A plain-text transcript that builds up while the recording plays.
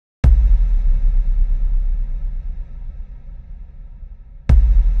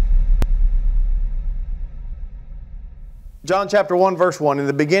John chapter 1, verse 1. In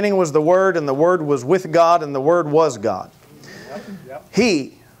the beginning was the Word, and the Word was with God, and the Word was God.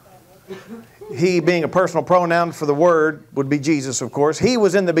 He being a personal pronoun for the Word would be Jesus, of course. He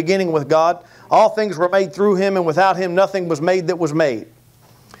was in the beginning with God. All things were made through Him, and without Him nothing was made that was made.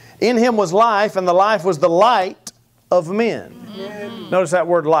 In Him was life, and the life was the light of men. Notice that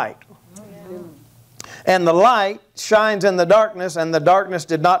word light. And the light shines in the darkness, and the darkness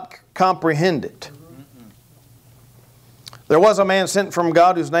did not comprehend it. There was a man sent from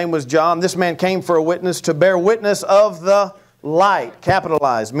God whose name was John. This man came for a witness, to bear witness of the light,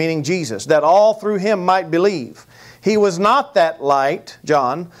 capitalized, meaning Jesus, that all through Him might believe. He was not that light,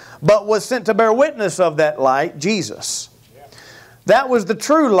 John, but was sent to bear witness of that light, Jesus. That was the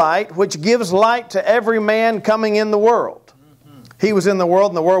true light, which gives light to every man coming in the world. He was in the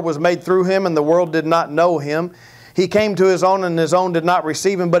world, and the world was made through Him, and the world did not know Him. He came to His own, and His own did not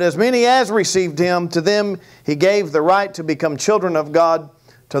receive Him. But as many as received Him, to them He gave the right to become children of God,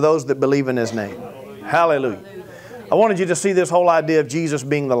 to those that believe in His name. Hallelujah. I wanted you to see this whole idea of Jesus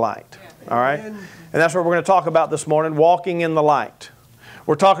being the light. All right? And that's what we're going to talk about this morning, walking in the light.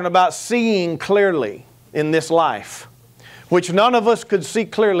 We're talking about seeing clearly in this life, which none of us could see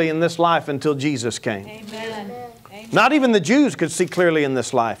clearly in this life until Jesus came. Amen. Not even the Jews could see clearly in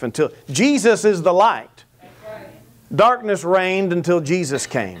this life until Jesus is the light. Darkness reigned until Jesus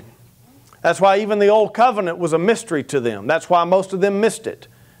came. That's why even the Old Covenant was a mystery to them. That's why most of them missed it.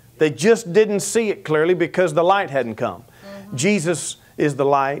 They just didn't see it clearly because the light hadn't come. Jesus is the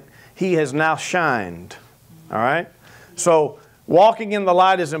light. He has now shined. All right? So walking in the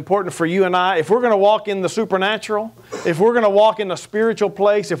light is important for you and I. If we're going to walk in the supernatural, if we're going to walk in a spiritual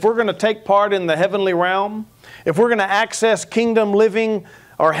place, if we're going to take part in the heavenly realm, if we're going to access kingdom living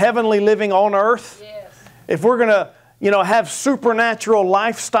or heavenly living on earth, if we're going to have supernatural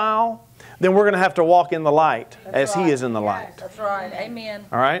lifestyle, then we're going to have to walk in the light as He is in the light. That's right. Amen.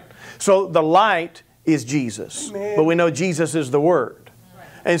 All right? So the light is Jesus. Amen. But we know Jesus is the Word.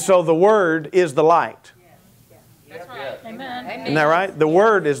 And so the Word is the light. That's right. Amen. Isn't that right? The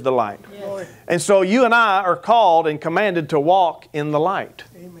Word is the light. Yes. And so you and I are called and commanded to walk in the light.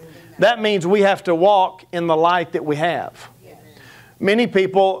 Amen. That means we have to walk in the light that we have. Yes. Many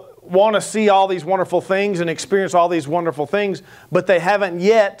people want to see all these wonderful things and experience all these wonderful things, but they haven't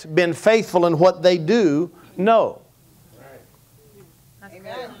yet been faithful in what they do know.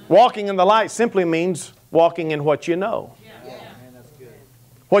 Amen. Walking in the light simply means walking in what you know.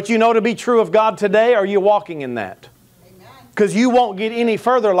 What you know to be true of God today, are you walking in that? Because you won't get any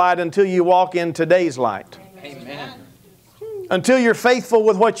further light until you walk in today's light. Amen. Until you're faithful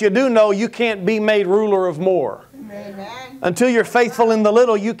with what you do know, you can't be made ruler of more. Amen. Until you're faithful in the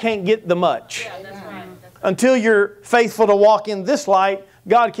little, you can't get the much. Yeah, that's right. Until you're faithful to walk in this light,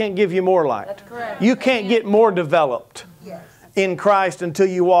 God can't give you more light. That's correct. You can't get more developed in Christ until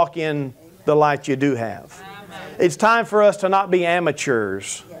you walk in the light you do have. Amen. It's time for us to not be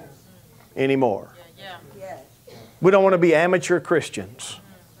amateurs anymore. We don't want to be amateur Christians.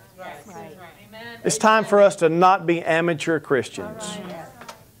 It's time for us to not be amateur Christians.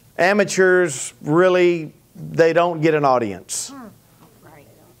 Amateurs really, they don't get an audience.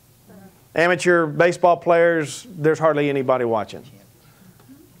 Amateur baseball players, there's hardly anybody watching.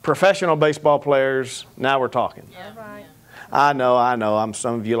 Professional baseball players, now we're talking. I know.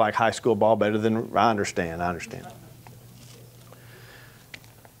 Some of you like high school ball better than I understand.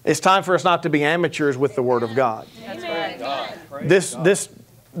 It's time for us not to be amateurs with the Word of God. That's right.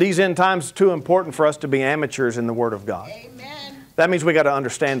 These end times are too important for us to be amateurs in the Word of God. That means we got to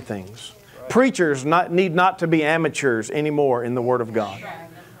understand things. Preachers need not to be amateurs anymore in the Word of God.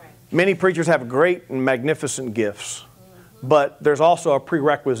 Many preachers have great and magnificent gifts, but there's also a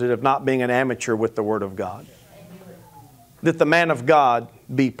prerequisite of not being an amateur with the Word of God. That the man of God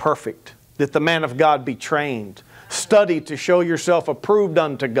be perfect. That the man of God be trained. Study to show yourself approved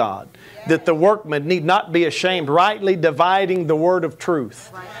unto God. That the workman need not be ashamed, rightly dividing the word of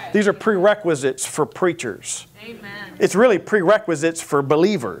truth. These are prerequisites for preachers. Amen. It's really prerequisites for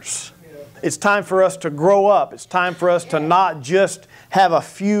believers. It's time for us to grow up. It's time for us to not just have a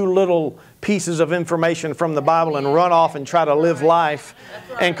few little pieces of information from the Bible and run off and try to live life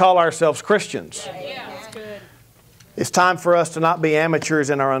and call ourselves Christians. It's time for us to not be amateurs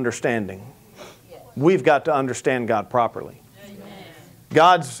in our understanding. We've got to understand God properly.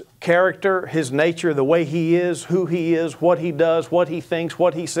 God's character, His nature, the way He is, who He is, what He does, what He thinks,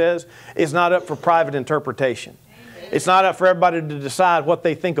 what He says, is not up for private interpretation. It's not up for everybody to decide what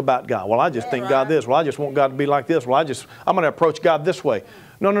they think about God. Well, I just think God this. Well, I just want God to be like this. Well, I'm going to approach God this way.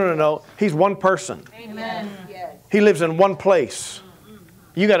 No. He's one person. Amen. He lives in one place.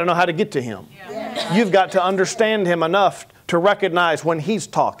 You got to know how to get to Him. You've got to understand Him enough to recognize when He's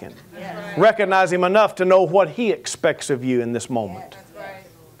talking. Recognize Him enough to know what He expects of you in this moment.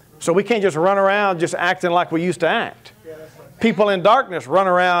 So we can't just run around just acting like we used to act. People in darkness run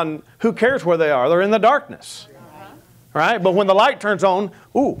around, who cares where they are? They're in the darkness. Right? But when the light turns on,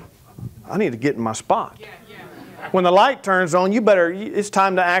 ooh, I need to get in my spot. When the light turns on, it's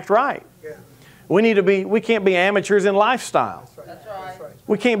time to act right. We can't be amateurs in lifestyle.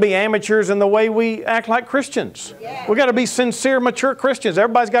 We can't be amateurs in the way we act like Christians. We've got to be sincere, mature Christians.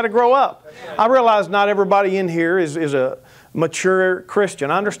 Everybody's got to grow up. I realize not everybody in here is a mature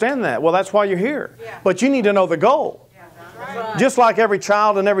Christian. I understand that. Well, that's why you're here. But you need to know the goal. Just like every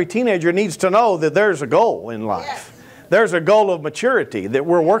child and every teenager needs to know that there's a goal in life. There's a goal of maturity that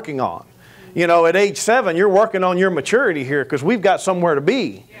we're working on. You know, at age 7, you're working on your maturity here because we've got somewhere to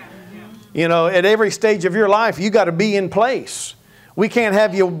be. You know, at every stage of your life, you got to be in place. We can't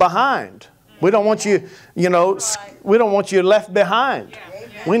have you behind. We don't want you, we don't want you left behind.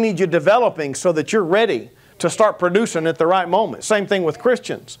 We need you developing so that you're ready to start producing at the right moment. Same thing with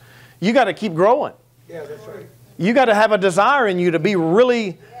Christians. You got to keep growing. Yeah, that's right. You got to have a desire in you to be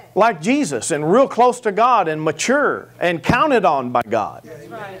really like Jesus and real close to God and mature and counted on by God. That's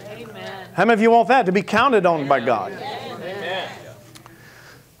right. Amen. How many of you want that? To be counted on by God. Amen.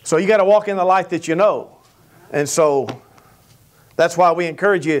 So you got to walk in the light that you know. And so that's why we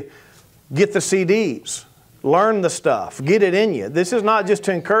encourage you, get the CDs. Learn the stuff. Get it in you. This is not just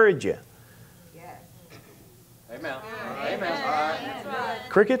to encourage you. Amen. Amen.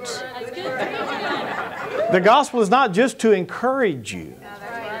 Crickets? The gospel is not just to encourage you.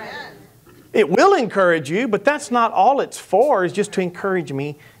 It will encourage you, but that's not all it's for, is just to encourage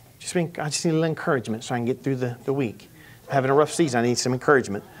me. I just need a little encouragement so I can get through the week. I'm having a rough season. I need some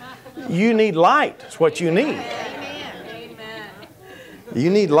encouragement. You need light. That's what you need. You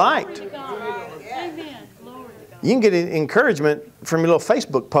need light. You can get encouragement from your little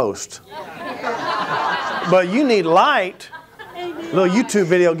Facebook post. But you need light. A little YouTube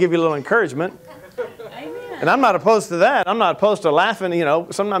video will give you a little encouragement. And I'm not opposed to that. I'm not opposed to laughing. You know,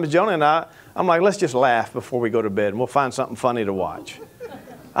 sometimes Jonah and I'm like, let's just laugh before we go to bed and we'll find something funny to watch.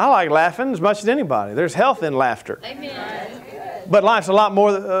 I like laughing as much as anybody. There's health in laughter. Amen. But life's a lot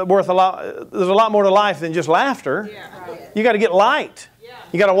more there's a lot more to life than just laughter. You got to get light.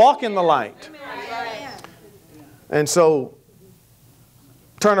 You got to walk in the light. And so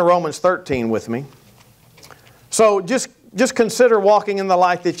turn to Romans 13 with me. So just consider walking in the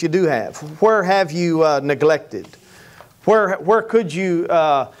light that you do have. Where have you neglected? Where could you,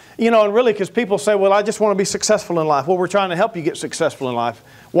 and really because people say, well, I just want to be successful in life. Well, we're trying to help you get successful in life.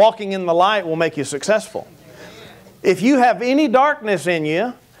 Walking in the light will make you successful. If you have any darkness in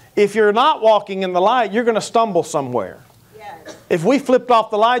you, if you're not walking in the light, you're going to stumble somewhere. If we flipped off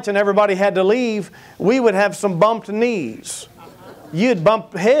the lights and everybody had to leave, we would have some bumped knees. You'd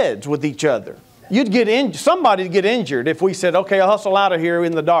bump heads with each other. Somebody would get injured if we said, okay, I'll hustle out of here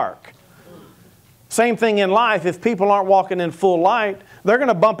in the dark. Same thing in life. If people aren't walking in full light, they're going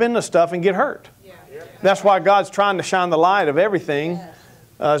to bump into stuff and get hurt. That's why God's trying to shine the light of everything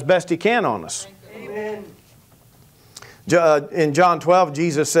as best He can on us. Amen. In John 12,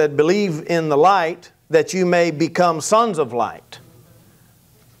 Jesus said, believe in the light that you may become sons of light.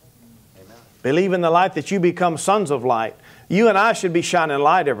 Amen. Believe in the light that you become sons of light. You and I should be shining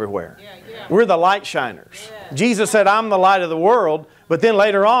light everywhere. We're the light shiners. Jesus said, I'm the light of the world. But then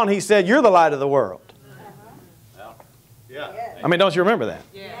later on, He said, you're the light of the world. I mean, don't you remember that?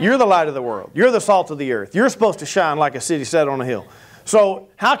 You're the light of the world. You're the salt of the earth. You're supposed to shine like a city set on a hill. So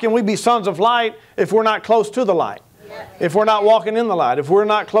how can we be sons of light if we're not close to the light? If we're not walking in the light? If we're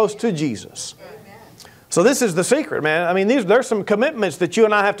not close to Jesus? So this is the secret, man. I mean, there's some commitments that you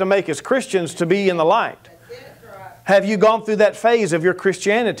and I have to make as Christians to be in the light. Have you gone through that phase of your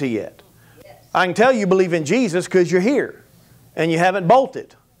Christianity yet? I can tell you believe in Jesus because you're here and you haven't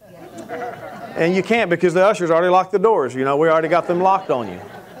bolted. And you can't because the ushers already locked the doors. You know, we already got them locked on you.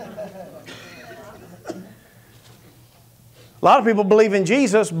 A lot of people believe in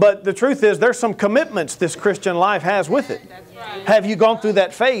Jesus, but the truth is there's some commitments this Christian life has with it. Have you gone through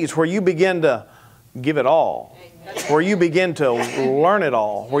that phase where you begin to give it all? Where you begin to learn it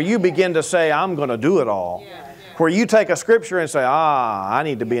all? Where you begin to say, I'm going to do it all? Where you take a scripture and say, I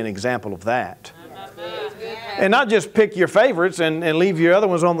need to be an example of that. And not just pick your favorites and leave your other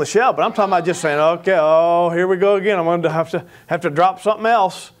ones on the shelf, but I'm talking about just saying, okay, here we go again. I'm going to have to drop something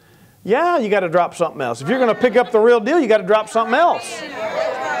else. Yeah, you got to drop something else. If you're going to pick up the real deal, you got to drop something else.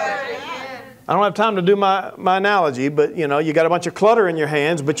 I don't have time to do my analogy, but you got a bunch of clutter in your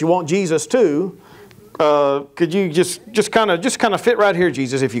hands, but you want Jesus too. Could you just kind of fit right here,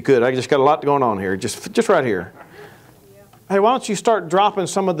 Jesus, if you could? I just got a lot going on here. Just right here. Hey, why don't you start dropping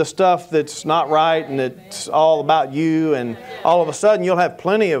some of the stuff that's not right and it's all about you, and all of a sudden you'll have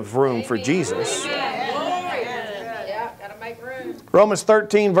plenty of room for Jesus. Romans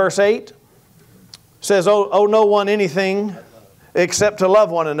 13 verse 8 says, owe no one anything except to love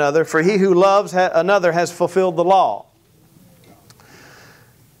one another, for he who loves another has fulfilled the law.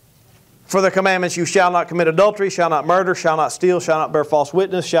 For the commandments, you shall not commit adultery, shall not murder, shall not steal, shall not bear false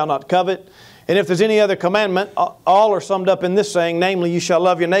witness, shall not covet. And if there's any other commandment, all are summed up in this saying, namely, you shall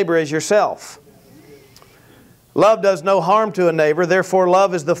love your neighbor as yourself. Love does no harm to a neighbor, therefore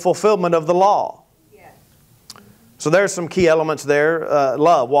love is the fulfillment of the law. So there's some key elements there.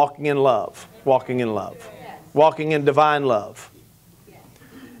 Love, walking in love, walking in love, walking in divine love.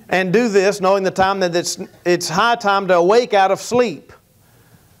 And do this knowing the time that it's high time to awake out of sleep.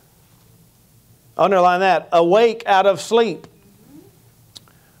 Underline that, awake out of sleep.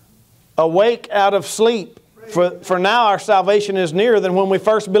 Awake out of sleep. For now our salvation is nearer than when we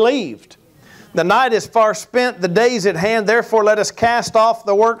first believed. The night is far spent, the day is at hand. Therefore let us cast off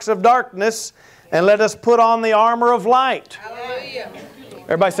the works of darkness and let us put on the armor of light. Hallelujah.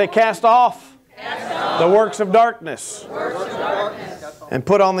 Everybody say, cast off, the works of darkness. And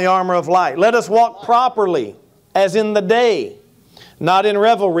put on the armor of light. Let us walk properly as in the day, not in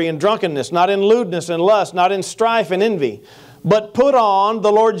revelry and drunkenness, not in lewdness and lust, not in strife and envy. But put on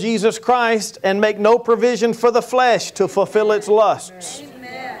the Lord Jesus Christ and make no provision for the flesh to fulfill its lusts.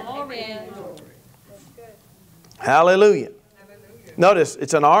 Amen. Hallelujah. Notice,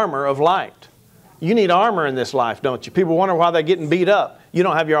 it's an armor of light. You need armor in this life, don't you? People wonder why they're getting beat up. You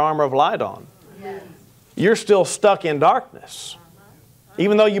don't have your armor of light on. You're still stuck in darkness.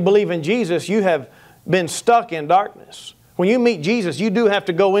 Even though you believe in Jesus, you have been stuck in darkness. When you meet Jesus, you do have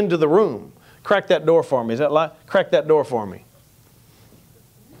to go into the room. Crack that door for me. Is that light? Crack that door for me.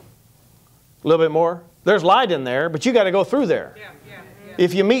 A little bit more. There's light in there, but you got to go through there.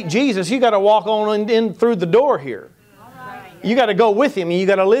 If you meet Jesus, you got to walk on in through the door here. You got to go with Him and you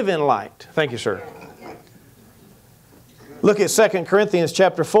got to live in light. Thank you, sir. Look at 2 Corinthians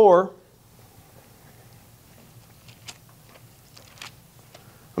chapter 4.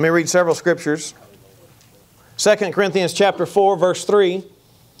 Let me read several scriptures. 2 Corinthians chapter 4 verse 3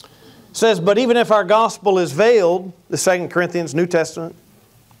 says, but even if our gospel is veiled, the 2 Corinthians, New Testament,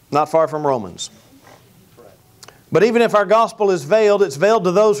 not far from Romans. But even if our gospel is veiled, it's veiled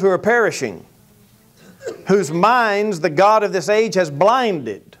to those who are perishing, whose minds the God of this age has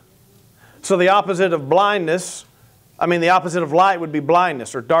blinded. So the opposite of blindness, the opposite of light would be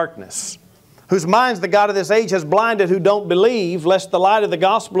blindness or darkness. Whose minds the God of this age has blinded, who don't believe, lest the light of the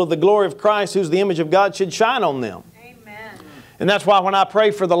gospel of the glory of Christ, who's the image of God, should shine on them. Amen. And that's why when I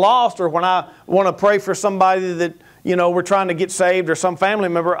pray for the lost, or when I want to pray for somebody that, we're trying to get saved, or some family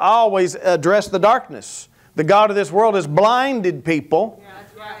member, I always address the darkness. The God of this world has blinded people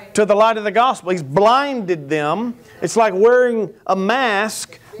to the light of the gospel. He's blinded them. It's like wearing a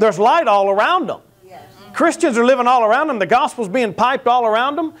mask. There's light all around them. Christians are living all around them. The gospel's being piped all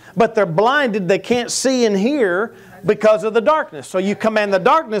around them, but they're blinded. They can't see and hear because of the darkness. So you command the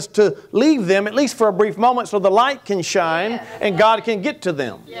darkness to leave them, at least for a brief moment, so the light can shine and God can get to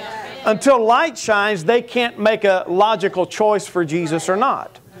them. Until light shines, they can't make a logical choice for Jesus or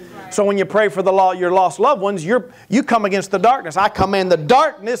not. So when you pray for your lost loved ones, you come against the darkness. I command the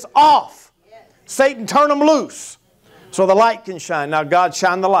darkness off. Satan, turn them loose so the light can shine. Now God,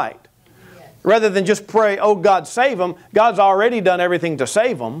 shine the light. Rather than just pray, oh God, save them. God's already done everything to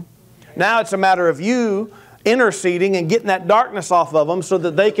save them. Now it's a matter of you interceding and getting that darkness off of them so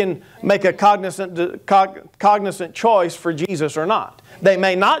that they can make a cognizant choice for Jesus or not. They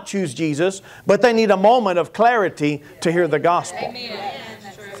may not choose Jesus, but they need a moment of clarity to hear the gospel. Amen.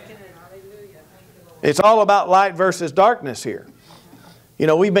 It's all about light versus darkness here.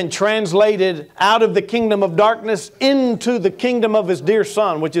 We've been translated out of the kingdom of darkness into the kingdom of His dear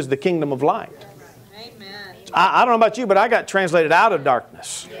Son, which is the kingdom of light. Amen. I don't know about you, but I got translated out of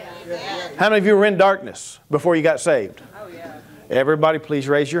darkness. Yeah. How many of you were in darkness before you got saved? Oh, yeah. Everybody, please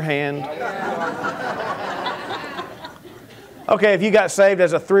raise your hand. Okay, if you got saved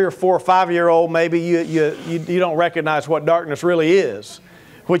as a 3 or 4 or 5-year-old, maybe you don't recognize what darkness really is,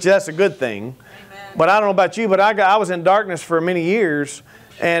 which that's a good thing. But I don't know about you, but I was in darkness for many years,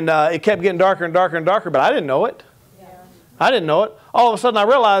 and it kept getting darker and darker and darker, but I didn't know it. Yeah. I didn't know it. All of a sudden I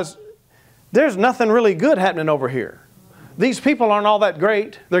realized there's nothing really good happening over here. These people aren't all that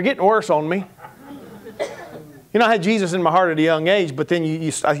great. They're getting worse on me. I had Jesus in my heart at a young age, but then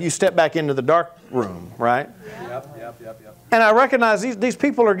you step back into the dark room, right? Yep. And I recognize these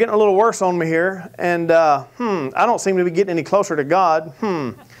people are getting a little worse on me here. And, I don't seem to be getting any closer to God.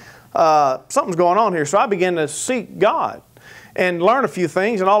 Something's going on here. So I began to seek God and learn a few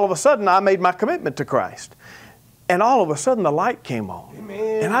things. And all of a sudden, I made my commitment to Christ. And all of a sudden, the light came on.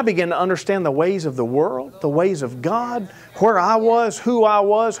 Amen. And I began to understand the ways of the world, the ways of God, where I was, who I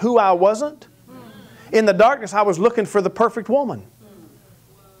wasn't. In the darkness, I was looking for the perfect woman.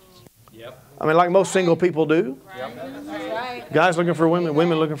 Yep. I mean, like most single people do. Yep. Guys looking for women,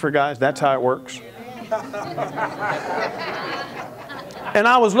 women looking for guys. That's how it works. And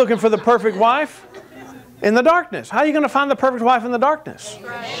I was looking for the perfect wife in the darkness. How are you going to find the perfect wife in the darkness?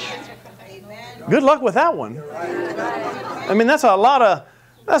 Good luck with that one. I mean, that's a lot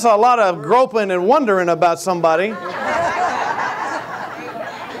of groping and wondering about somebody.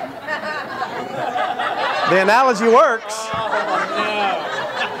 The analogy works.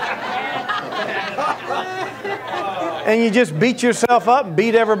 And you just beat yourself up,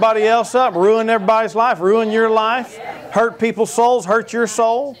 beat everybody else up, ruin everybody's life, ruin your life, hurt people's souls, hurt your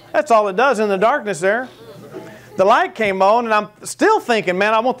soul. That's all it does in the darkness there. The light came on, and I'm still thinking,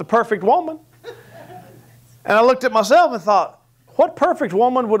 man, I want the perfect woman. And I looked at myself and thought, what perfect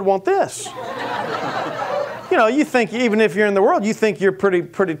woman would want this? You know, you think even if you're in the world, you think you're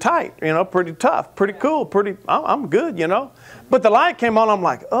pretty tight, you know, pretty tough, pretty cool, I'm good, you know. But the light came on, I'm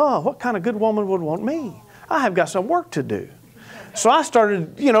like, oh, what kind of good woman would want me? I have got some work to do. So I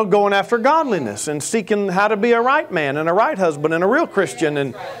started, you know, going after godliness and seeking how to be a right man and a right husband and a real Christian.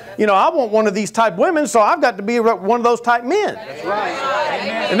 And, you know, I want one of these type women, so I've got to be one of those type men. That's right.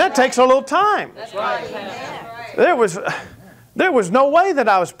 And that takes a little time. That's right. There was no way that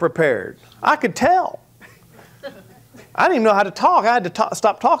I was prepared. I could tell. I didn't even know how to talk. I had to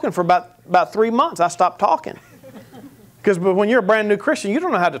stop talking for about 3 months. I stopped talking. Because when you're a brand new Christian, you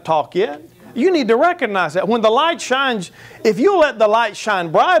don't know how to talk yet. You need to recognize that. When the light shines, if you let the light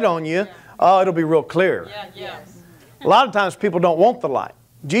shine bright on you, it'll be real clear. A lot of times people don't want the light.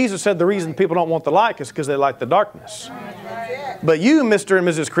 Jesus said the reason people don't want the light is because they like the darkness. But you, Mr. and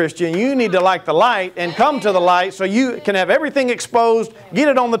Mrs. Christian, you need to like the light and come to the light so you can have everything exposed, get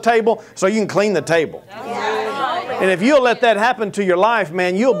it on the table so you can clean the table. And if you'll let that happen to your life,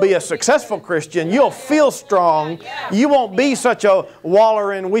 man, you'll be a successful Christian. You'll feel strong. You won't be such a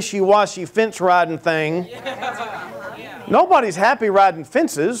wallering, wishy-washy, fence-riding thing. Nobody's happy riding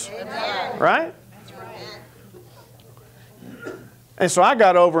fences, right? And so I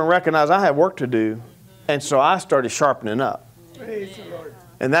got over and recognized I had work to do. And so I started sharpening up.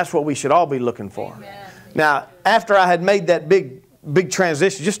 And that's what we should all be looking for. Now, after I had made that big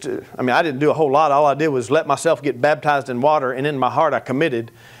transition, I didn't do a whole lot. All I did was let myself get baptized in water, and in my heart I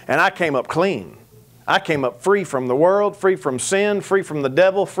committed, and I came up clean. I came up free from the world, free from sin, free from the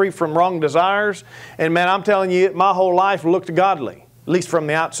devil, free from wrong desires. And man, I'm telling you, my whole life looked godly, at least from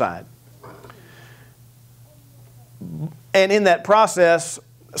the outside. And in that process,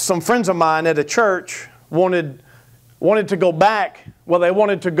 some friends of mine at a church wanted to go back. Well, they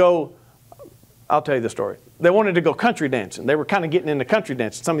wanted to go, I'll tell you the story. They wanted to go country dancing. They were kind of getting into country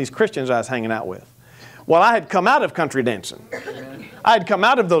dancing, some of these Christians I was hanging out with. Well, I had come out of country dancing. I had come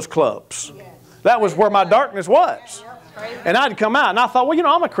out of those clubs. That was where my darkness was. And I'd come out, and I thought, well, you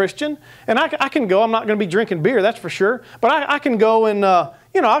know, I'm a Christian, and I can go. I'm not going to be drinking beer, that's for sure. But I can go and,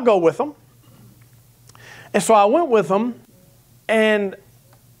 you know, I'll go with them. And so I went with them, and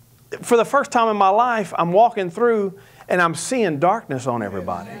for the first time in my life, I'm walking through, and I'm seeing darkness on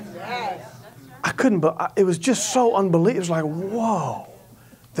everybody. I couldn't, it was just so unbelievable. It was like, whoa,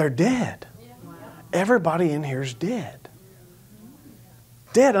 they're dead. Everybody in here is dead.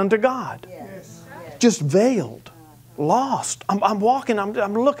 Dead unto God. Just veiled, lost. I'm walking,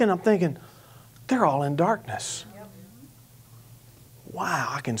 I'm looking, I'm thinking, they're all in darkness. Wow,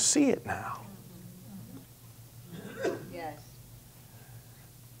 I can see it now.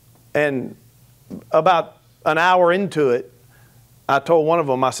 And about an hour into it, I told one of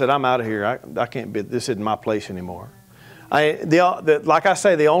them, I said, I'm out of here. I can't be, this isn't my place anymore. Like I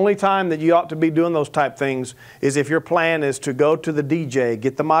say, the only time that you ought to be doing those type things is if your plan is to go to the DJ,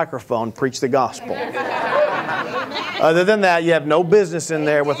 get the microphone, preach the gospel. Other than that, you have no business in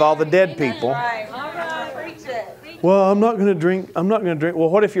there with all the dead people. Well, I'm not going to drink. I'm not going to drink. Well,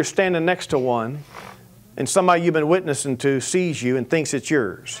 what if you're standing next to one and somebody you've been witnessing to sees you and thinks it's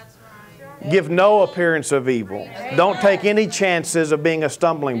yours? Give no appearance of evil. Don't take any chances of being a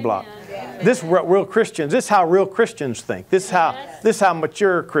stumbling block. This is real Christians. This is how real Christians think. This is how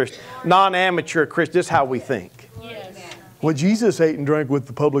mature Christians, non-amateur Christians, this is how we think. Well, Jesus ate and drank with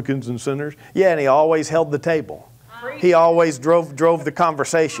the publicans and sinners. Yeah, and he always held the table. He always drove the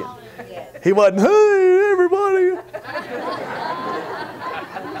conversation. He wasn't, hey, everybody.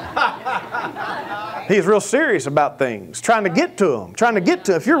 He's real serious about things, trying to get to them,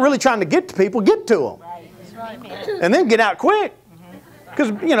 if you're really trying to get to people, get to them. And then get out quick. Because,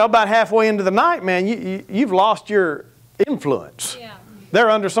 you know, about halfway into the night, man, you've lost your influence. They're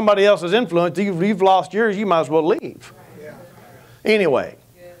under somebody else's influence. You've lost yours. You might as well leave. Anyway,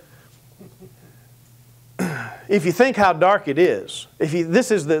 if you think how dark it is,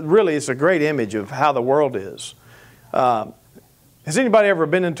 really it's a great image of how the world is. Has anybody ever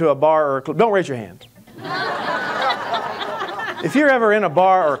been into a bar or a club? Don't raise your hands. If you're ever in a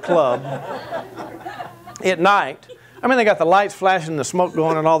bar or a club at night, I mean, they got the lights flashing, the smoke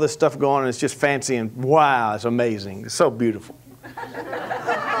going, and all this stuff going, and it's just fancy, and wow, it's amazing. It's so beautiful.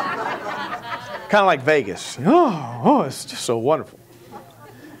 Kind of like Vegas. Oh, it's just so wonderful.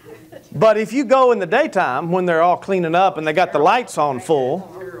 But if you go in the daytime when they're all cleaning up and they got the lights on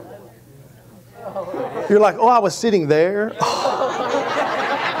full, you're like, oh, I was sitting there.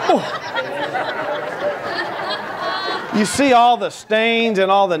 You see all the stains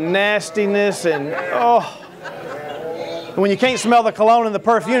and all the nastiness and when you can't smell the cologne and the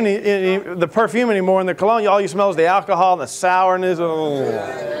perfume anymore in the cologne, all you smell is the alcohol and the sourness.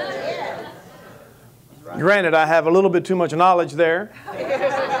 Granted, I have a little bit too much knowledge there.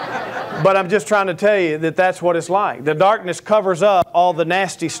 But I'm just trying to tell you that that's what it's like. The darkness covers up all the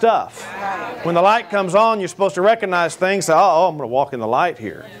nasty stuff. When the light comes on, you're supposed to recognize things. Say, oh, I'm going to walk in the light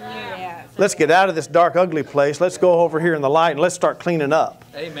here. Let's get out of this dark, ugly place. Let's go over here in the light and let's start cleaning up.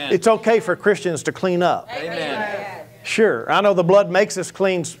 Amen. It's okay for Christians to clean up. Amen. Sure, I know the blood makes us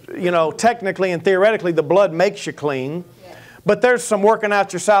clean. You know, technically and theoretically, the blood makes you clean. But there's some working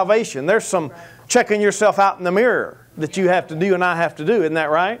out your salvation. There's some checking yourself out in the mirror that you have to do and I have to do. Isn't that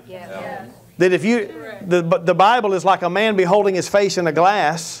right? Yes. That if the Bible is like a man beholding his face in a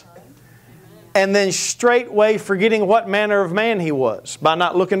glass and then straightway forgetting what manner of man he was by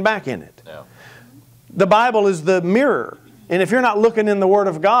not looking back in it. Yeah. The Bible is the mirror. And if you're not looking in the Word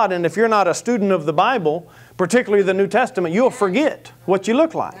of God and if you're not a student of the Bible, particularly the New Testament, you'll forget what you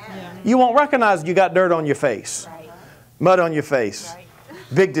look like. Yeah. You won't recognize you got dirt on your face, mud on your face,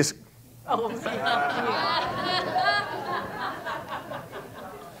 big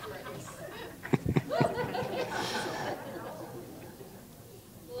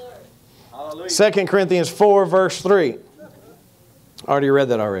Second Corinthians 4, verse 3. Already read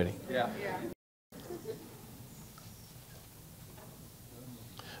that already. Yeah.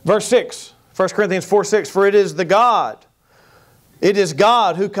 Verse 6. 1 Corinthians 4, 6. For it is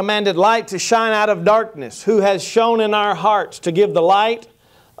God who commanded light to shine out of darkness, who has shone in our hearts to give the light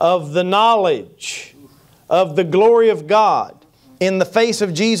of the knowledge of the glory of God in the face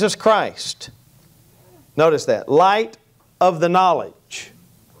of Jesus Christ. Notice that. Light of the knowledge.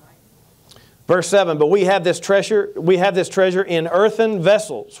 Verse 7, but we have this treasure in earthen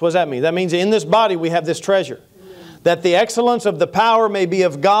vessels. What does that mean? That means in this body we have this treasure. That the excellence of the power may be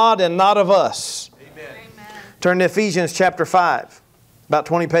of God and not of us. Amen. Turn to Ephesians chapter 5, about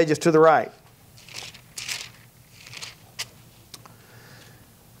 20 pages to the right.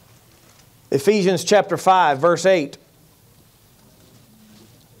 Ephesians chapter 5, verse 8.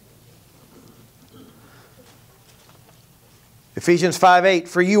 Ephesians 5:8.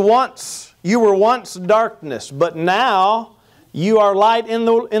 For you were once darkness, but now you are light in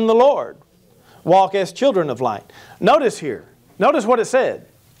the Lord. Walk as children of light. Notice here. Notice what it said.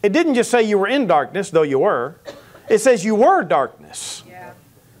 It didn't just say you were in darkness, though you were. It says you were darkness. Yeah.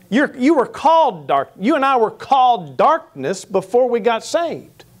 You were called dark. You and I were called darkness before we got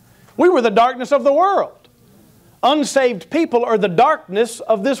saved. We were the darkness of the world. Unsaved people are the darkness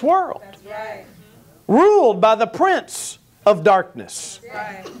of this world. That's right. Ruled by the prince of darkness. That's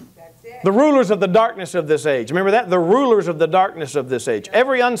right. The rulers of the darkness of this age. Remember that? The rulers of the darkness of this age.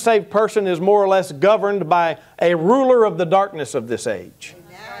 Every unsaved person is more or less governed by a ruler of the darkness of this age.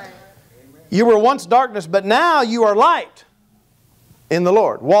 Amen. You were once darkness, but now you are light in the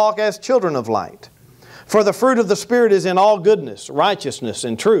Lord. Walk as children of light. For the fruit of the Spirit is in all goodness, righteousness,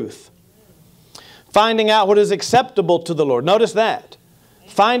 and truth. Finding out what is acceptable to the Lord. Notice that.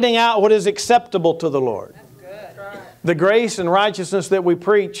 Finding out what is acceptable to the Lord. That's good. The grace and righteousness that we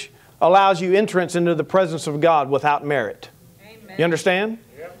preach allows you entrance into the presence of God without merit. Amen. You understand?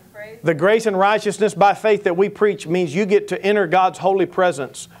 Yep. The grace and righteousness by faith that we preach means you get to enter God's holy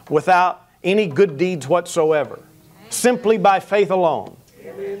presence without any good deeds whatsoever. Amen. Simply by faith alone.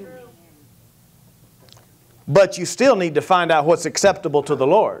 Amen. But you still need to find out what's acceptable to the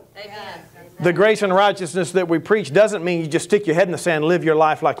Lord. Amen. The grace and righteousness that we preach doesn't mean you just stick your head in the sand and live your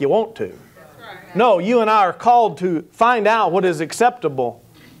life like you want to. Right. No, you and I are called to find out what is acceptable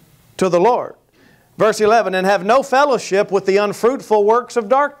to the Lord. Verse 11, and have no fellowship with the unfruitful works of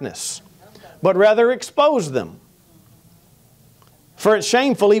darkness, but rather expose them. For it's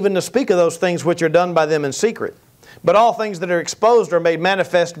shameful even to speak of those things which are done by them in secret. But all things that are exposed are made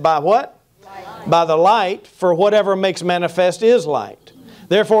manifest by what? Light. By the light, for whatever makes manifest is light.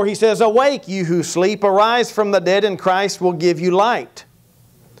 Therefore he says, awake, you who sleep, arise from the dead, and Christ will give you light.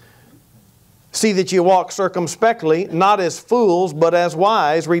 See that you walk circumspectly, not as fools, but as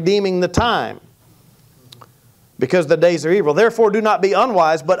wise, redeeming the time, because the days are evil. Therefore do not be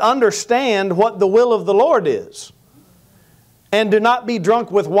unwise, but understand what the will of the Lord is. And do not be drunk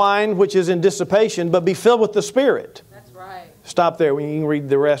with wine, which is in dissipation, but be filled with the Spirit. That's right. Stop there. You can read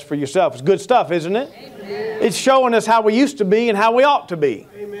the rest for yourself. It's good stuff, isn't it? Amen. It's showing us how we used to be and how we ought to be.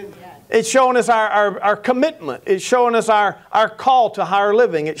 Amen. It's showing us our commitment. It's showing us our call to higher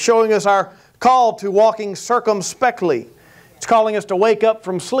living. It's showing us our call to walking circumspectly. It's calling us to wake up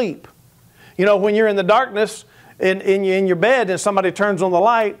from sleep. You know, when you're in the darkness in your bed and somebody turns on the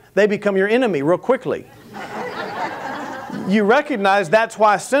light, they become your enemy real quickly. You recognize that's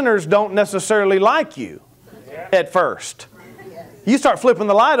why sinners don't necessarily like you at first. You start flipping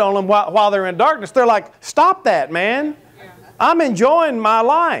the light on them while they're in darkness. They're like, stop that, man. I'm enjoying my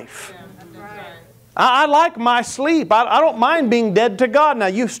life. I like my sleep. I don't mind being dead to God. Now,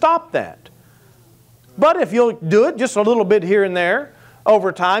 you stop that. But if you'll do it just a little bit here and there,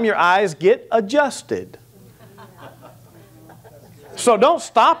 over time your eyes get adjusted. So don't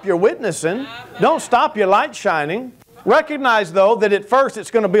stop your witnessing. Don't stop your light shining. Recognize, though, that at first it's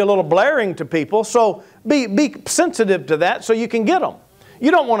going to be a little blaring to people, so be sensitive to that so you can get them.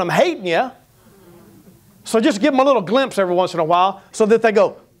 You don't want them hating you, so just give them a little glimpse every once in a while so that they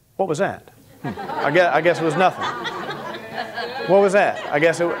go, what was that? I guess it was nothing. What was that? I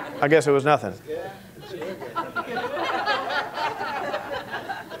guess it was nothing.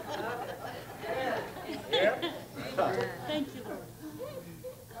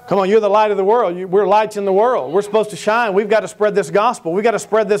 Come on, you're the light of the world. We're lights in the world. We're supposed to shine. We've got to spread this gospel. We've got to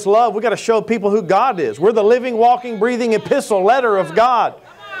spread this love. We've got to show people who God is. We're the living, walking, breathing epistle, letter of God.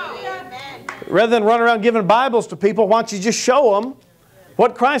 Rather than run around giving Bibles to people, why don't you just show them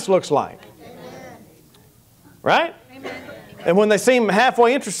what Christ looks like? Right? And when they seem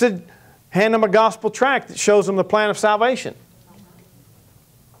halfway interested, hand them a gospel tract that shows them the plan of salvation.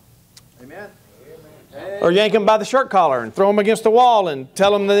 Amen. Or yank them by the shirt collar and throw them against the wall and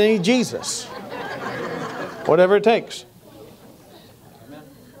tell them that they need Jesus. Whatever it takes.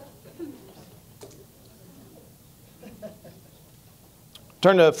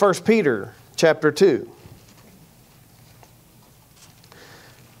 Turn to 1 Peter chapter 2.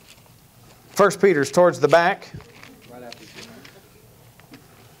 1 Peter's towards the back.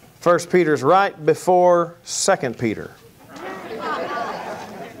 1 Peter's right before 2 Peter.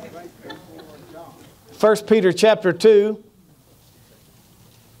 1 Peter chapter 2.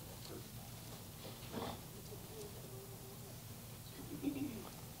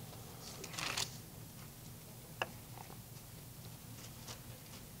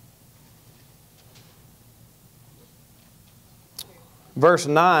 Verse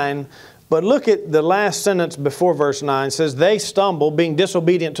 9. But look at the last sentence before verse 9. It says, they stumble, being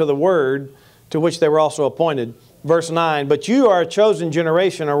disobedient to the word, to which they were also appointed. Verse 9, but you are a chosen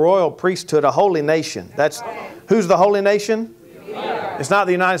generation, a royal priesthood, a holy nation. That's who's the holy nation? It's not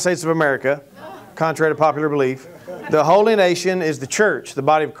the United States of America, contrary to popular belief. The holy nation is the church, the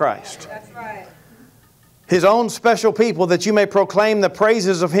body of Christ. That's right. His own special people, that you may proclaim the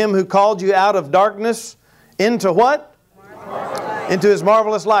praises of Him who called you out of darkness into what? Into His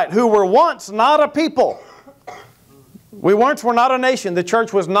marvelous light. Who were once not a people. We once were not a nation. The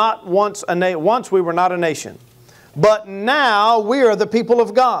church was not once a nation. Once we were not a nation. But now we are the people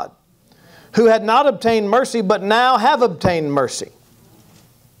of God, who had not obtained mercy, but now have obtained mercy.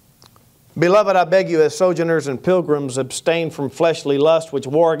 Beloved, I beg you, as sojourners and pilgrims, abstain from fleshly lust, which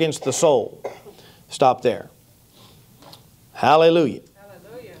war against the soul. Stop there. Hallelujah.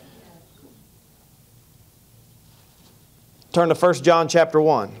 Hallelujah. Turn to 1 John chapter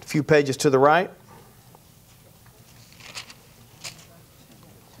 1, a few pages to the right.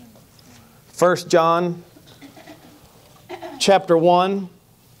 1 John chapter 1,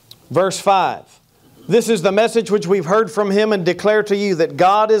 verse 5. This is the message which we've heard from Him and declare to you, that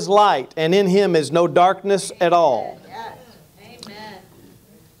God is light, and in Him is no darkness at all. Yes. Amen.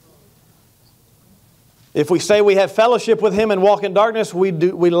 If we say we have fellowship with Him and walk in darkness, we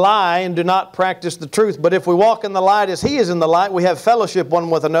lie and do not practice the truth. But if we walk in the light as He is in the light, we have fellowship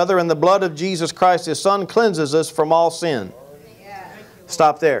one with another, and the blood of Jesus Christ, His Son, cleanses us from all sin.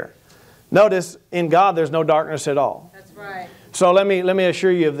 Stop there. Notice, in God there's no darkness at all. That's right. So let me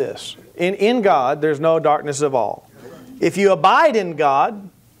assure you of this. In God there's no darkness at all. If you abide in God,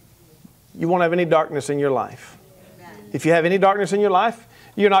 you won't have any darkness in your life. If you have any darkness in your life,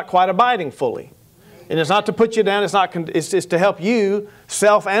 you're not quite abiding fully. And it's not to put you down. It's to help you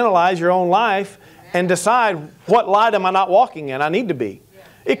self-analyze your own life and decide what light am I not walking in. I need to be.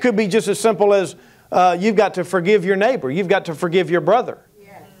 It could be just as simple as you've got to forgive your neighbor. You've got to forgive your brother.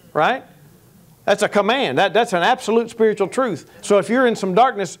 Right? That's a command. That's an absolute spiritual truth. So if you're in some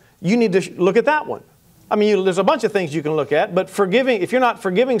darkness, you need to look at that one. I mean, there's a bunch of things you can look at, but if you're not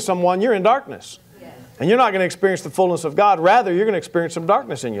forgiving someone, you're in darkness. And you're not going to experience the fullness of God. Rather, you're going to experience some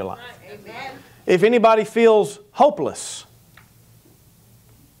darkness in your life. Amen. If anybody feels hopeless,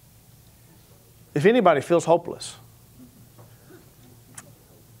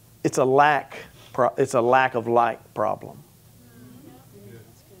 it's a lack of light problem.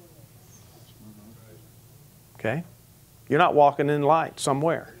 Okay? You're not walking in light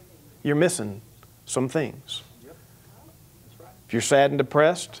somewhere. You're missing some things. If you're sad and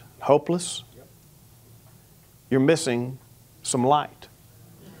depressed, hopeless, you're missing some light.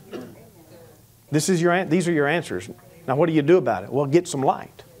 These are your answers. Now what do you do about it? Well, get some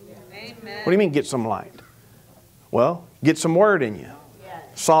light. Amen. What do you mean get some light? Well, get some word in you. Yes.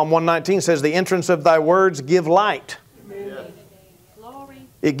 Psalm 119 says, the entrance of thy words give light. Yes.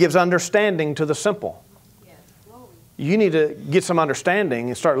 It gives understanding to the simple. Yes. You need to get some understanding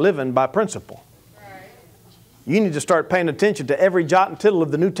and start living by principle. You need to start paying attention to every jot and tittle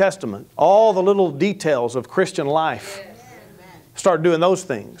of the New Testament. All the little details of Christian life. Yes. Start doing those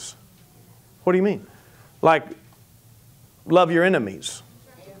things. What do you mean? Like, love your enemies.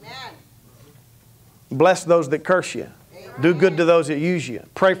 Amen. Bless those that curse you. Amen. Do good to those that use you.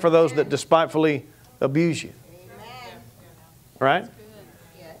 Pray for those that despitefully abuse you. Amen. Right?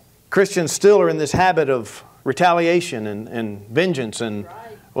 Yes. Christians still are in this habit of retaliation and vengeance and,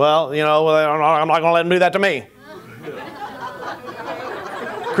 well, you know, I'm not going to let them do that to me.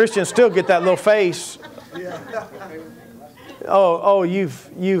 Christians still get that little face. Oh, you've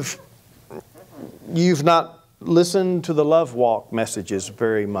not listened to the love walk messages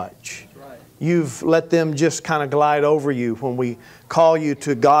very much. You've let them just kind of glide over you when we call you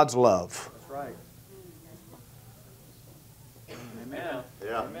to God's love. That's right. Amen.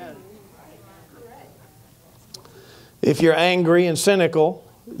 Yeah. Amen. If you're angry and cynical,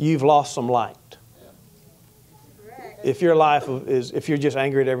 you've lost some light. If your life if you're just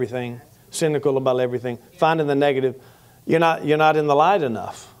angry at everything, cynical about everything, finding the negative, you're not in the light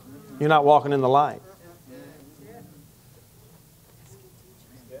enough. You're not walking in the light.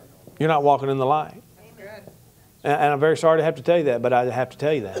 You're not walking in the light. And I'm very sorry to have to tell you that, but I have to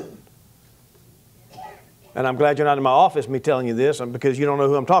tell you that. And I'm glad you're not in my office, me telling you this, because you don't know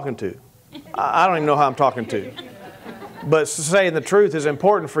who I'm talking to. I don't even know who I'm talking to. But saying the truth is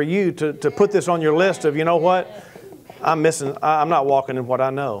important for you to put this on your list of, you know what? I'm not walking in what I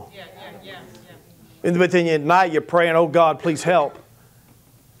know. But then at night you're praying, oh God, please help.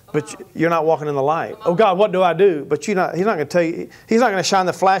 But you're not walking in the light. Oh God, what do I do? But He's not going to tell you. He's not going to shine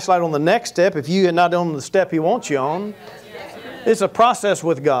the flashlight on the next step if you're not on the step He wants you on. It's a process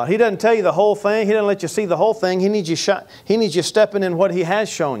with God. He doesn't tell you the whole thing. He doesn't let you see the whole thing. He needs you stepping in what He has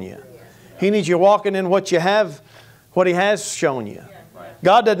shown you. He needs you walking in what He has shown you.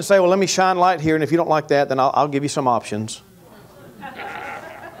 God doesn't say, well, let me shine light here, and if you don't like that, then I'll give you some options.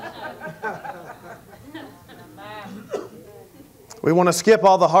 We want to skip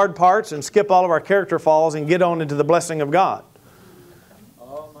all the hard parts and skip all of our character falls and get on into the blessing of God.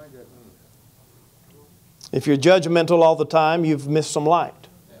 Oh, my goodness. If you're judgmental all the time, you've missed some light.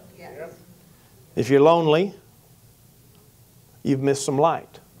 Yes. If you're lonely, you've missed some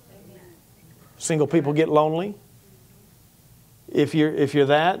light. Single people get lonely. If you're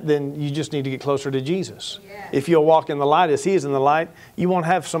that, then you just need to get closer to Jesus. Yeah. If you'll walk in the light as He is in the light, you won't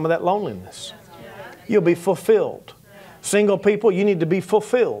have some of that loneliness. You'll be fulfilled. Single people, you need to be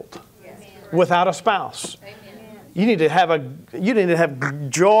fulfilled without a spouse. You need to have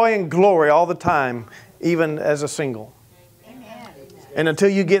joy and glory all the time, even as a single. And until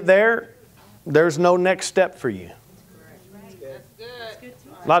you get there, there's no next step for you.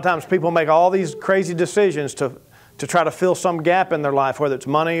 A lot of times people make all these crazy decisions to try to fill some gap in their life, whether it's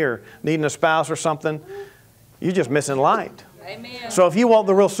money or needing a spouse or something. You're just missing light. Amen. So if you want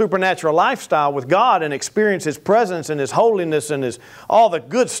the real supernatural lifestyle with God and experience His presence and His holiness and all the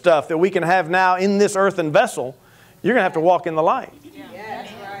good stuff that we can have now in this earthen vessel, you're going to have to walk in the light. Yeah.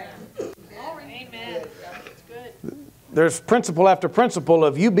 That's right. Amen. That's good. There's principle after principle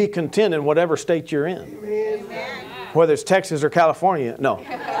of you be content in whatever state you're in. Amen. Whether it's Texas or California. No.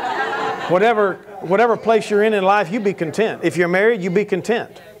 Whatever place you're in life, you be content. If you're married, you be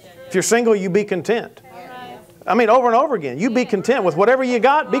content. If you're single, you be content. I mean, over and over again. You be content with whatever you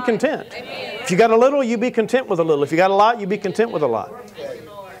got. Be content. If you got a little, you be content with a little. If you got a lot, you be content with a lot.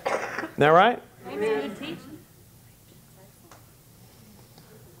 Isn't that right?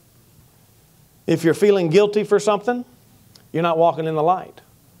 If you're feeling guilty for something, you're not walking in the light.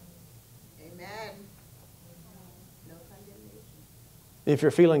 If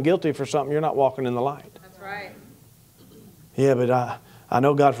you're feeling guilty for something, you're not walking in the light. That's right. Yeah, but I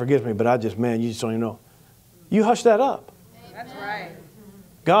know God forgives me, but man, you just don't even know. You hush that up. That's right.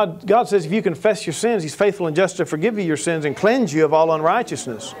 God says if you confess your sins, He's faithful and just to forgive you your sins and cleanse you of all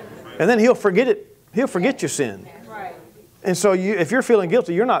unrighteousness. And then He'll forget it. He'll forget your sin. That's right. And so if you're feeling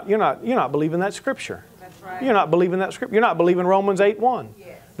guilty, you're not believing that Scripture. That's right. You're not believing that Scripture. You're not believing Romans 8:1.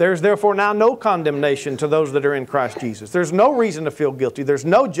 Yes. There's therefore now no condemnation to those that are in Christ Jesus. There's no reason to feel guilty. There's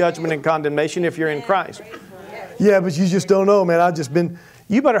no judgment and condemnation if you're in Christ. Yeah, but you just don't know, man.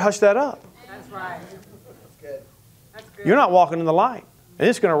 You better hush that up. That's right. That's good. That's good. You're not walking in the light. And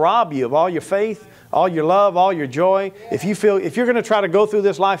it's going to rob you of all your faith, all your love, all your joy. If you're going to try to go through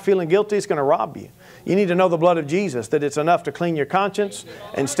this life feeling guilty, it's going to rob you. You need to know the blood of Jesus, that it's enough to clean your conscience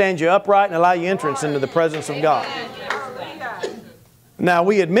and stand you upright and allow you entrance into the presence of God. Now,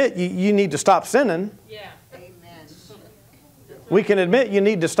 we admit you need to stop sinning. Yeah. We can admit you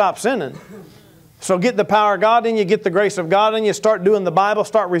need to stop sinning. So get the power of God in you, get the grace of God in you, start doing the Bible,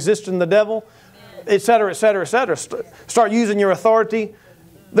 start resisting the devil, etc., etc., etc. Start using your authority.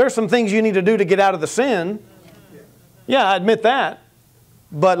 There's some things you need to do to get out of the sin. Yeah, I admit that.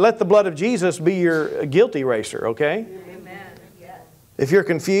 But let the blood of Jesus be your guilt eraser, okay? Amen. If you're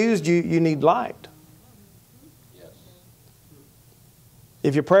confused, you need light.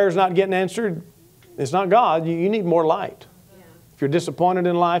 If your prayer's not getting answered, it's not God. You need more light. If you're disappointed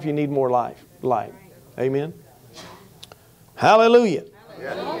in life, you need more light. Amen? Hallelujah.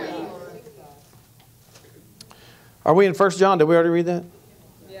 Are we in 1 John? Did we already read that?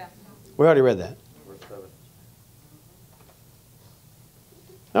 Yeah. We already read that.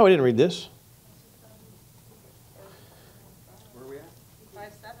 No, we didn't read this. Where are we at?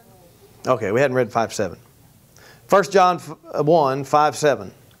 5:7. Okay, we hadn't read 5:7. 1 John 1, 5,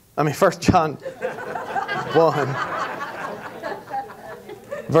 7. I mean, 1 John 1,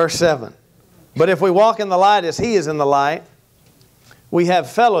 verse 7. But if we walk in the light as He is in the light, we have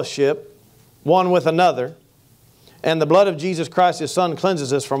fellowship one with another, and the blood of Jesus Christ, His Son,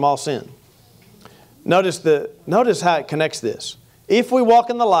 cleanses us from all sin. Notice how it connects this. If we walk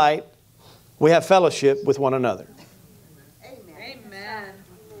in the light, we have fellowship with one another. Amen.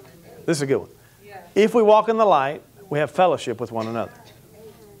 This is a good one. Yeah. If we walk in the light, we have fellowship with one another.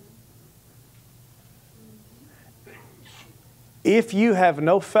 If you have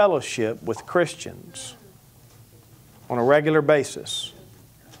no fellowship with Christians on a regular basis,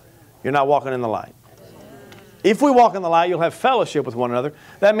 you're not walking in the light. If we walk in the light, you'll have fellowship with one another.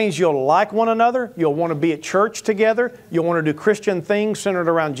 That means you'll like one another. You'll want to be at church together. You'll want to do Christian things centered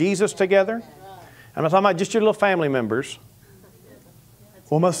around Jesus together. I'm not talking about just your little family members.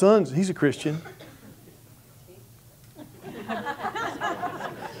 Well, my son's, he's a Christian.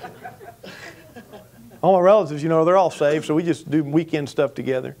 All my relatives, they're all saved, so we just do weekend stuff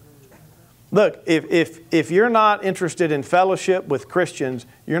together. Look, if you're not interested in fellowship with Christians,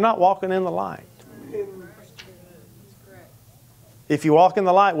 you're not walking in the light. If you walk in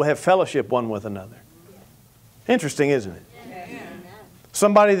the light, we'll have fellowship one with another. Interesting, isn't it?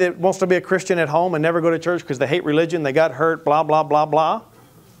 Somebody that wants to be a Christian at home and never go to church because they hate religion, they got hurt, blah, blah, blah, blah.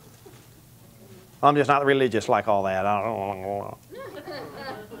 I'm just not religious like all that.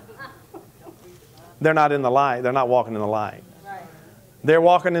 They're not in the light. They're not walking in the light. They're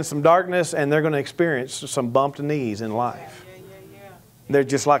walking in some darkness, and they're going to experience some bumped knees in life. They're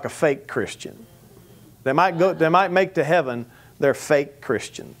just like a fake Christian. They might make to heaven. They're fake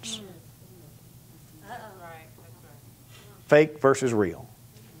Christians. Fake versus real.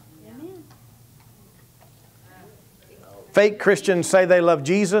 Fake Christians say they love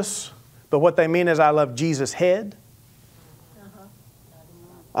Jesus, but what they mean is I love Jesus' head.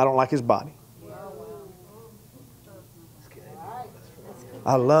 I don't like His body.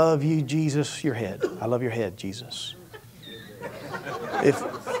 I love you, Jesus, your head. I love your head, Jesus.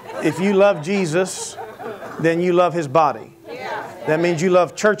 If you love Jesus, then you love His body. That means you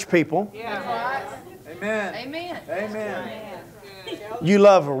love church people. Amen. Amen. Amen. You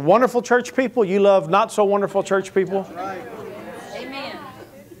love wonderful church people. You love not so wonderful church people. Amen.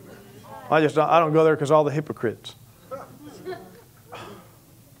 I don't go there because all the hypocrites.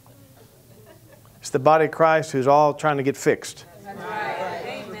 It's the body of Christ who's all trying to get fixed. That's right.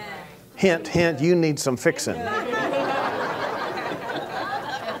 Amen. Hint, hint, you need some fixing.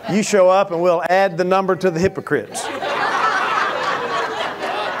 You show up and we'll add the number to the hypocrites.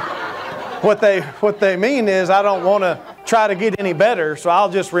 What they mean is, I don't want to try to get any better, so I'll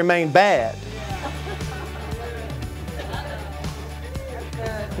just remain bad.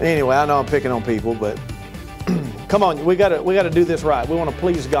 Anyway, I know I'm picking on people, but come on, we gotta do this right. We want to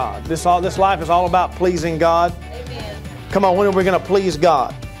please God. This life is all about pleasing God. Amen. Come on, when are we going to please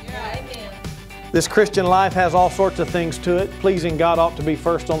God? Yeah, amen. This Christian life has all sorts of things to it. Pleasing God ought to be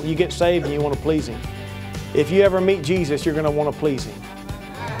first on. You get saved and you want to please Him. If you ever meet Jesus, you're going to want to please Him.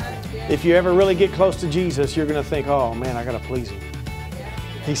 If you ever really get close to Jesus, you're going to think, oh man, I got to please Him.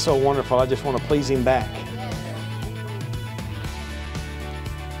 He's so wonderful. I just want to please Him back.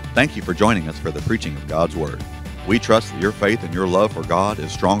 Thank you for joining us for the preaching of God's Word. We trust that your faith and your love for God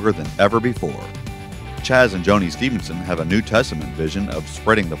is stronger than ever before. Chaz and Joni Stevenson have a New Testament vision of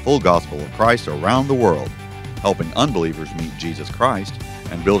spreading the full gospel of Christ around the world, helping unbelievers meet Jesus Christ,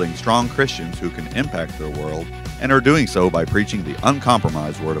 and building strong Christians who can impact their world, and are doing so by preaching the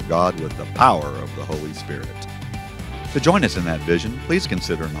uncompromised Word of God with the power of the Holy Spirit. To join us in that vision, please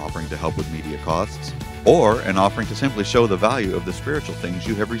consider an offering to help with media costs, or an offering to simply show the value of the spiritual things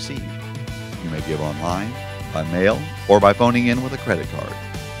you have received. You may give online, by mail, or by phoning in with a credit card.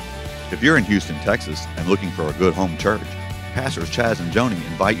 If you're in Houston, Texas, and looking for a good home church, Pastors Chaz and Joni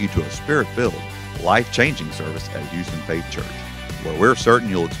invite you to a spirit-filled, life-changing service at Houston Faith Church, where we're certain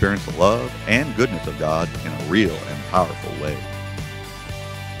you'll experience the love and goodness of God in a real and powerful way.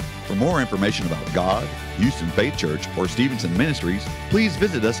 For more information about God, Houston Faith Church, or Stevenson Ministries, please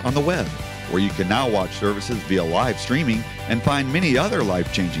visit us on the web, where you can now watch services via live streaming and find many other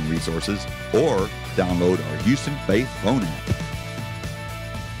life-changing resources, or download our Houston Faith phone app.